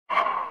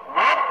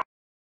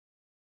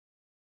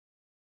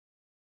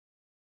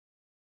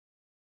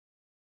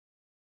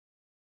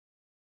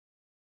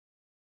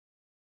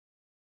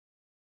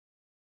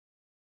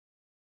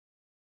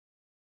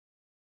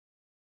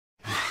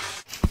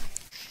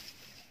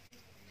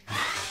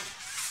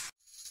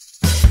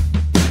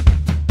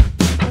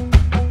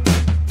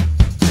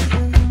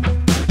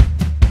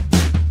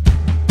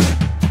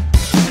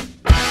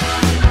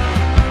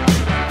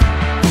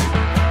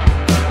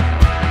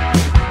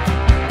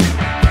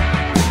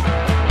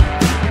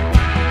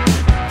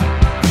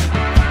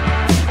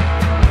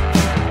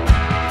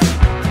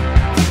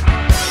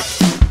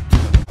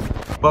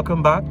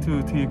Welcome back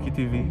to TYUKi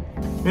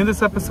TV. In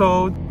this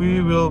episode, we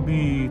will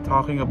be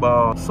talking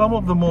about some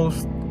of the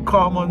most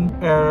common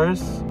errors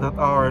that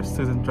our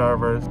student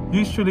drivers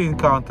usually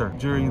encounter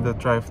during the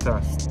drive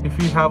test. If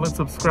you haven't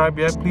subscribed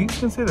yet, please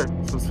consider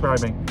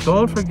subscribing.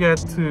 Don't forget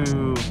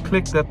to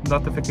click that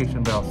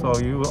notification bell so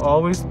you will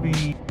always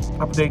be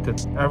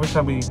updated every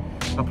time we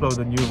upload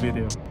a new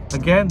video.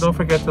 Again, don't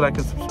forget to like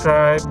and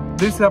subscribe.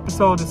 This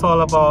episode is all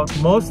about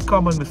most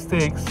common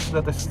mistakes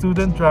that a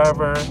student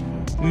driver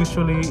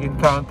usually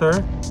encounter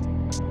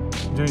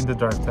during the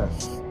drive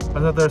test.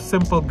 Another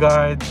simple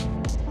guide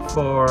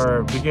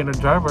for beginner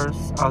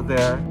drivers out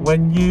there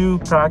when you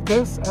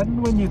practice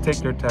and when you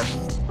take your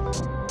test.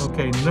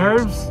 Okay,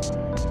 nerves.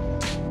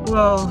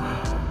 Well,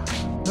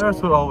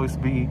 nerves will always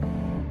be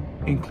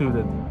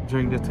included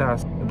during the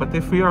test. But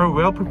if we are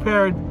well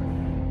prepared,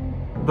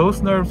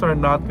 those nerves are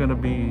not going to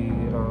be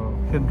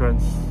a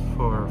hindrance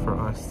for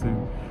us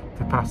to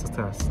pass the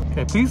test.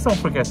 Okay, please don't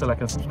forget to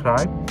like and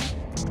subscribe.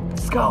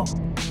 Let's go!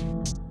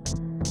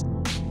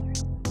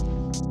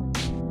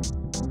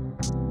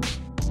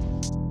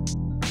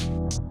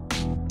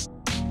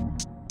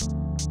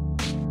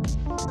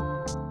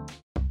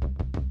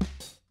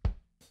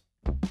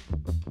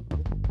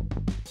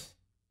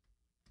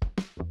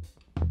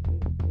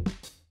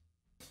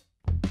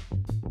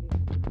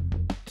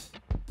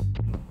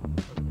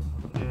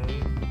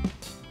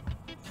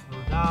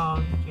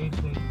 Down,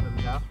 change lane to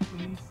the left,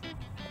 please.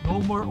 No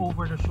more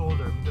over the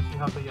shoulder because you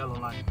have the yellow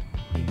line.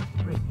 You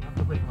have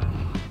to brake, man.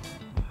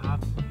 You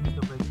have to use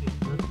the brake stick.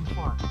 You're too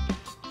far.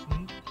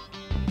 See?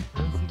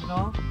 Turn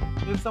signal.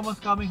 If someone's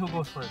coming, who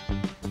goes first?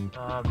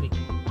 Me.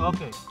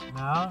 Okay,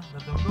 now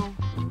let them go.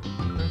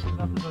 Turn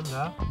signal to the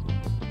left.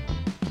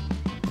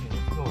 Okay,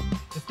 let's go.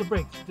 Just the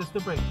brakes, just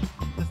the brakes,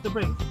 just the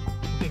brakes.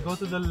 Okay, go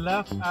to the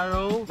left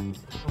arrow.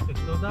 Okay,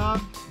 slow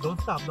down. Don't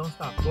stop, don't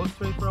stop. Go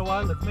straight for a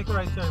while. Let's make a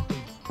right turn, please.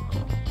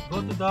 Go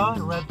to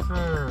the red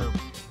curve.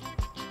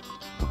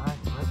 Alright,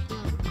 red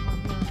curve.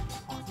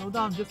 Oh, slow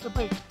down, just a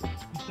brake.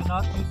 You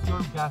cannot use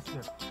your gas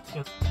here.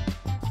 Okay.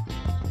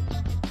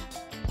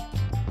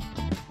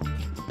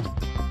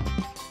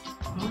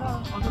 Slow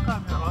down all the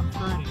time. You're on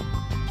 30.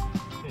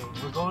 Okay,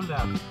 we're going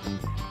left.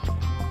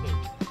 Okay,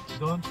 you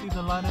don't see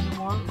the line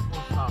anymore?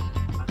 We'll stop.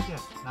 Not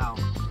yet. Now,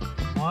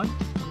 1, 2,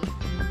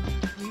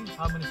 3.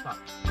 How many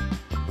stops?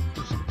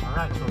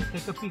 Alright, so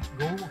take a peek.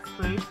 Go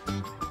straight.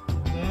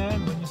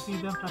 And when you see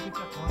them, traffic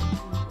check 1,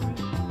 2,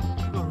 3.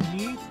 Go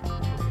release.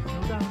 Okay,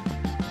 slow down.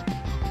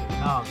 Okay,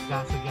 now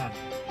gas again.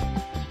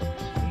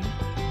 See?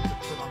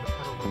 Just put on the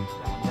pedal when it's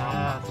down.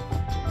 Yes.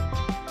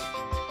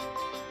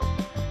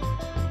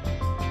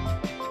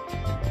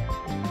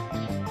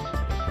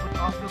 Put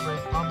off the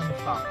brakes. How many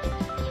stops?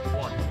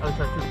 1. Oh,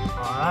 sorry, 2.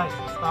 Alright,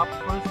 so stop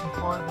first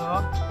before the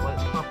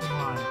stopping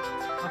line.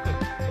 Okay,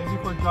 maybe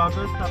for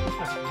joggers, traffic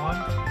check 1,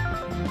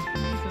 2, 3.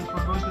 Since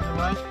we're going to the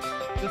right,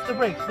 just the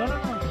brakes. No,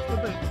 just the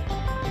brakes.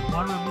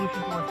 One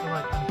revolution towards the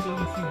right until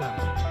you see them.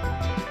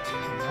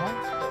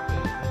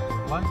 Okay.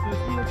 1, 2,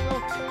 3, let's go.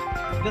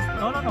 Just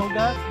no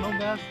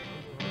gas.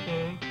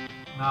 Okay.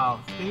 Now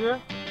steer.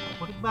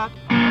 Put it back.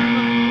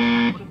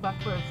 Put it back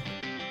first.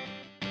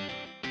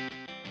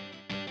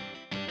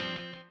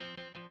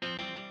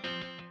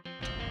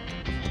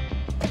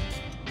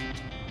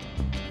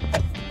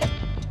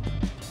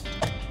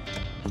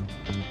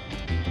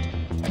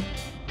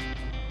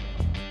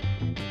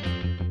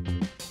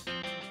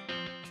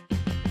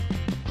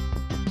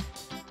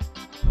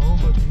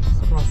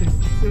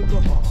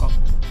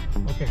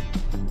 Okay,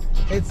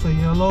 it's a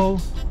yellow.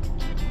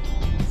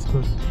 It's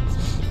good.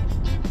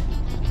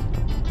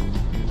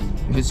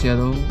 If it's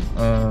yellow,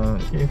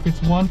 okay, if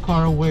it's one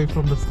car away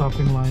from the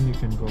stopping line, you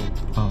can go.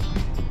 Oh.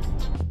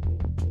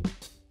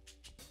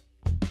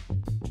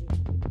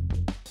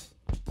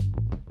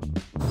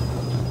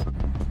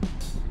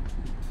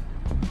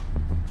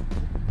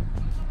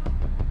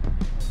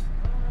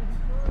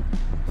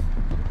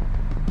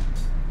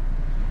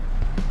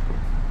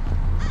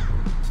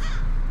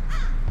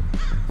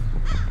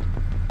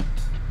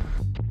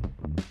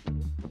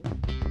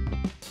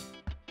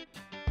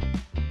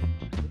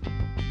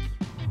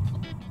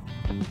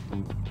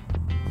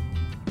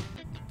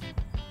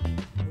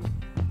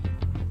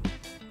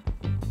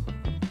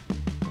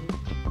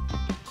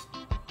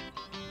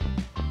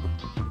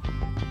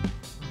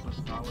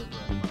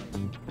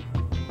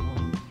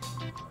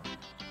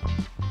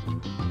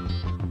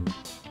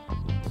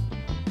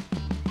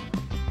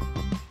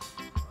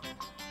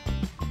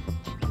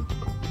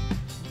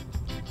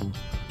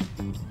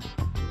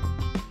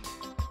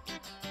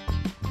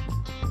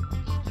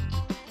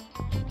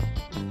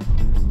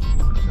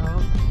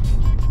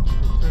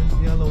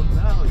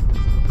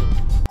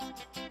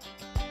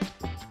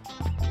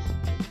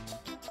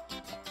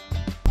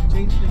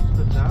 Change lanes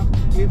to the left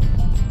if you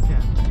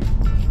can.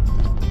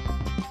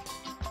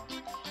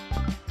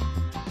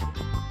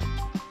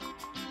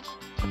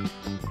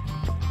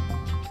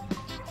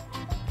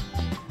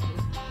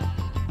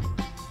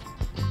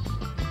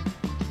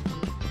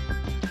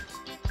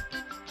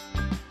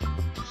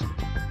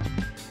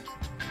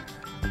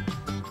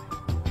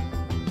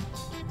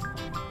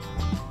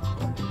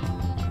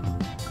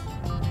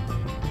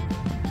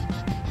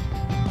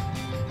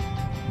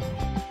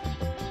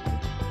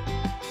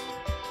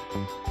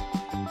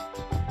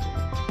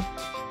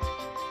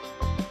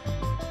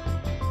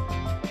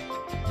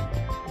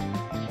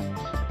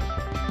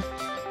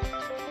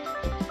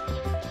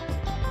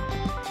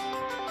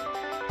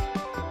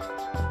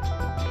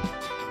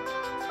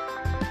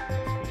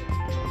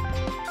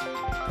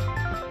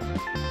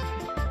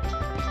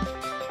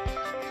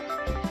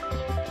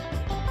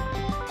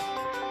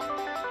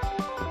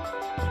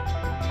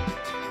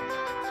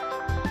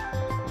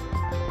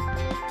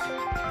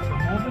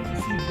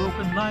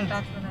 broken lines.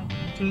 That's when I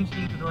Change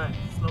lane to the right.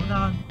 Slow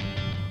down.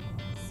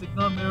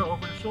 Signal mirror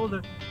over the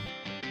shoulder.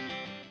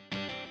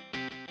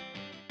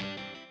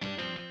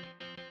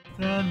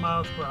 10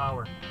 miles per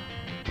hour.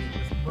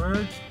 Just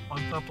merge on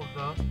top of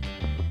the.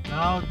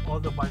 Now all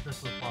the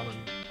bikers will follow you.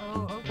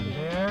 Oh, okay.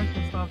 There's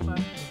the stop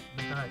sign.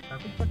 Make a right.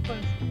 Traffic check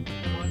first.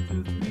 1,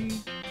 2, 3.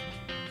 Let's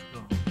go.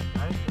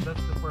 Right? So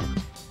that's the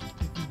purpose.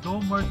 If you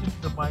don't merge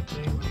into the bike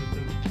lane when you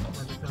take,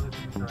 when they tell you to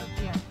make a right.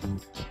 Yeah.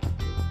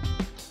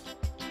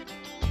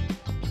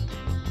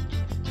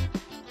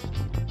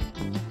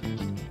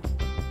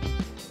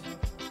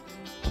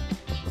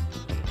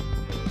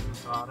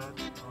 Got it.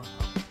 Don't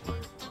have to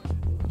worry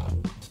about it.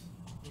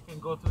 You can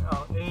go to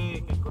LA,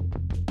 you can go.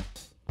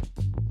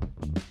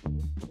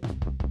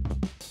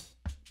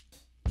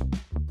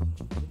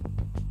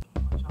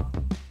 Watch out.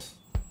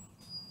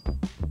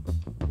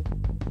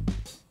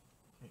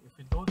 Okay, if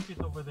you don't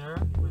fit over there,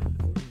 even if it's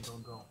green,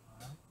 don't go.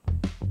 Alright?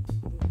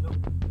 Look.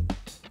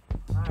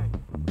 Alright.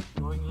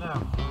 Going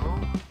left, so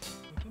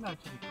we can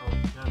actually go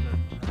together,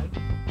 right?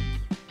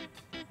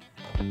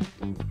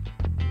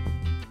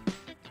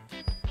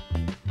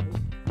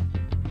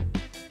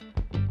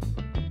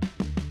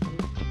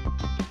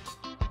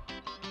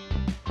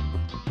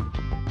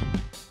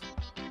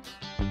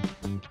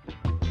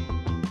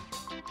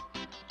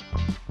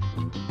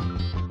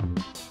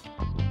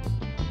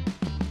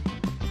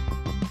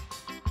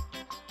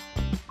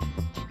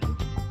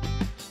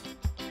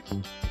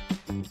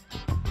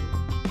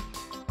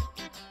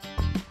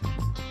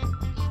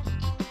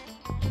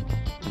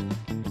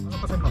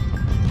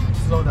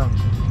 Slow down.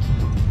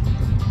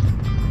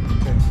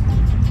 Okay.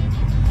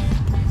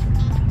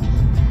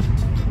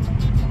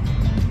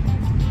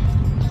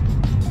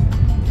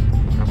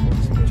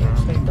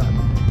 Stay down.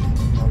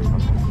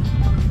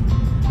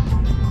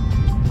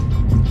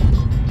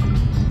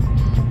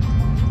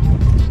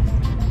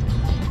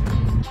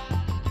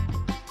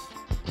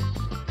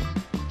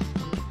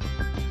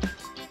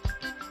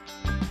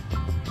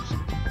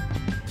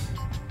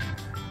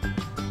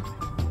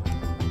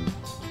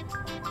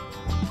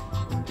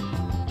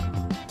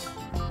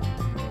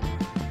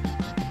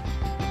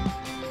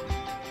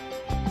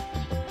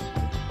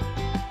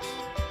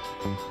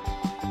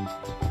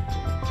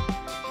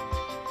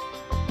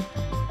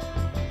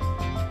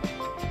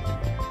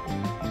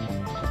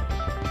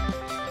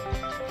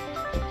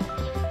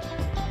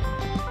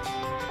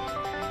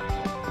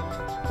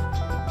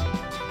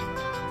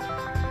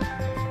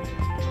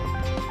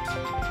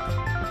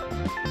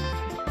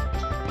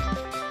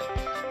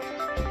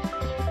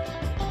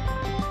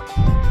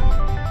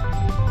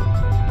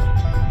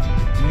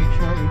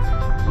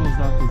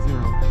 Down to 0.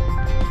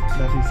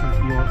 That is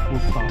your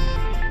full stop.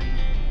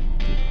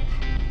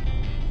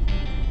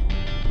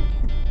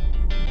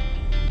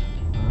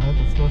 Alright,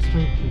 let's go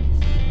straight, please.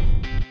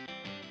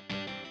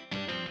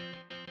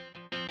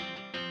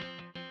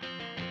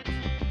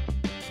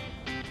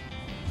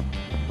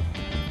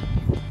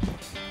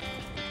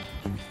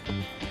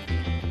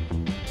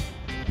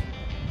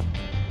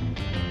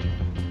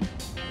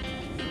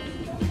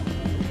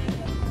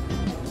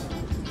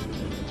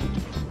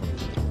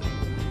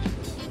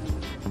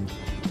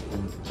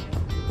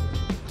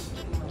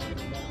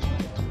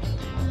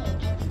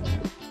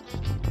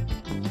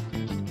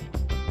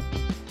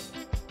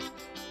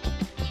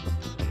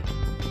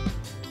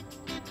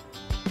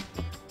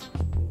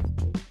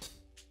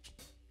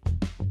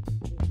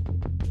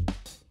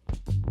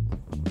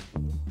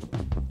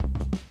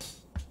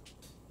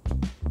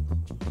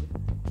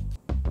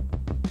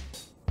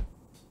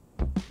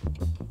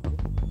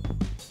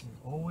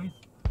 Always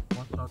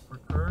watch out for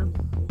curves,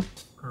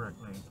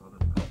 correct lane, so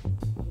let's go.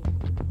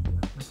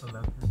 Let's make a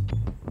left here.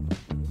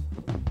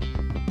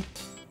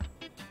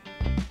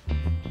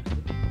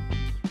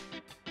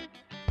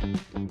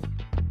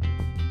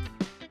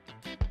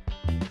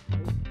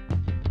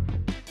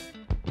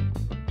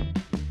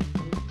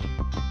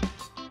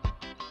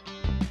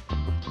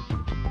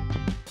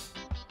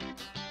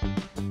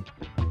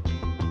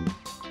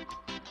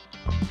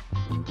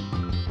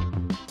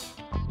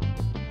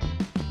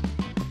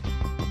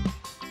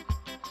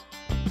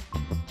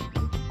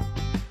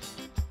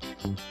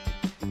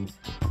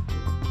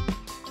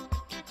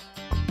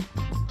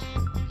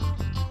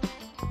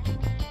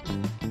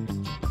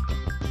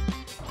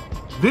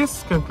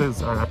 This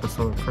concludes our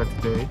episode for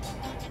today.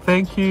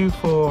 Thank you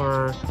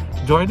for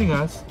joining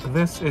us.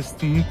 This is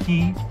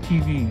TYUKi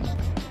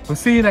TV. We'll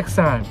see you next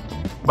time.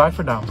 Bye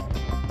for now.